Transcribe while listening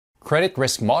Credit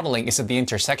risk modeling is at the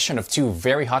intersection of two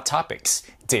very hot topics,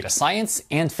 data science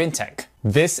and fintech.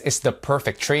 This is the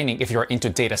perfect training if you're into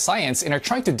data science and are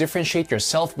trying to differentiate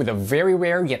yourself with a very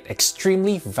rare yet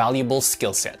extremely valuable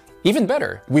skill set. Even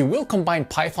better, we will combine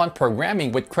Python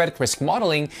programming with credit risk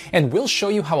modeling, and we'll show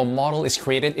you how a model is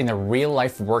created in a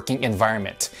real-life working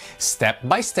environment, step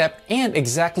by step and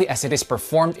exactly as it is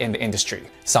performed in the industry.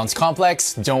 Sounds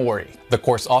complex? Don't worry. The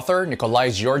course author, Nikolai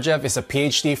Georgiev, is a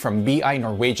PhD from BI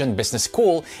Norwegian Business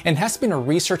School and has been a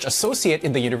research associate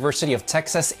in the University of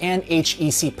Texas and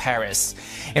HEC Paris.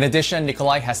 In addition,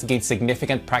 Nikolai has gained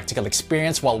significant practical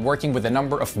experience while working with a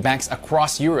number of banks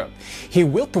across Europe. He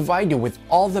will provide you with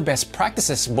all the best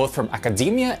practices both from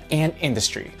academia and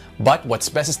industry. But what's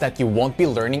best is that you won't be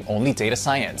learning only data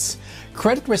science.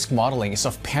 Credit risk modeling is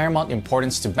of paramount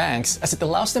importance to banks as it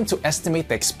allows them to estimate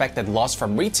the expected loss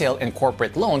from retail and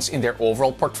corporate loans in their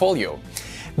overall portfolio.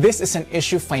 This is an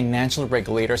issue financial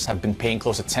regulators have been paying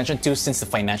close attention to since the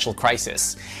financial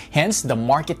crisis. Hence, the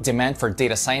market demand for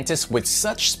data scientists with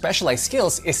such specialized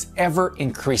skills is ever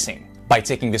increasing. By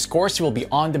taking this course, you will be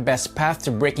on the best path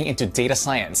to breaking into data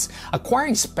science,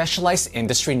 acquiring specialized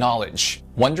industry knowledge.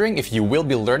 Wondering if you will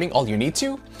be learning all you need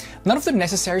to? None of the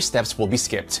necessary steps will be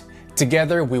skipped.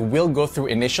 Together, we will go through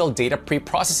initial data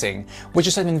preprocessing, which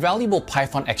is an invaluable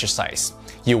Python exercise.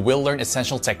 You will learn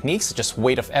essential techniques such as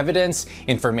weight of evidence,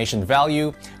 information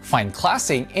value, fine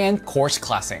classing, and coarse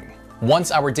classing.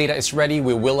 Once our data is ready,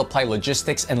 we will apply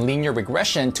logistics and linear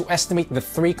regression to estimate the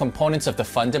three components of the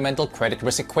fundamental credit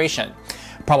risk equation: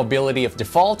 probability of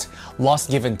default, loss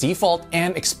given default,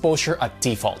 and exposure at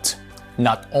default.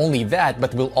 Not only that,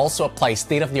 but we'll also apply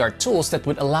state-of-the-art tools that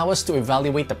would allow us to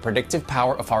evaluate the predictive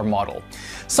power of our model.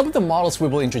 Some of the models we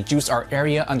will introduce are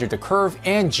area under the curve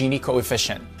and Gini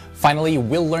coefficient. Finally,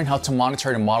 we'll learn how to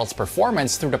monitor the model's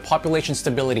performance through the Population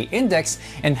Stability Index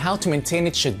and how to maintain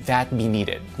it should that be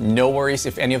needed. No worries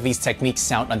if any of these techniques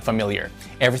sound unfamiliar.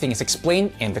 Everything is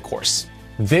explained in the course.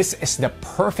 This is the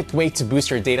perfect way to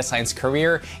boost your data science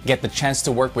career, get the chance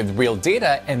to work with real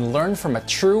data, and learn from a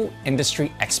true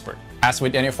industry expert. As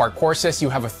with any of our courses, you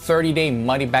have a 30-day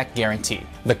money-back guarantee.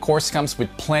 The course comes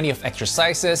with plenty of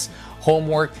exercises,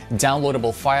 homework,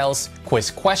 downloadable files,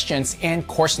 quiz questions, and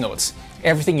course notes.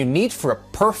 Everything you need for a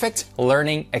perfect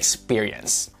learning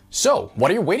experience. So,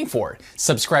 what are you waiting for?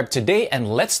 Subscribe today and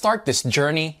let's start this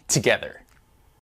journey together.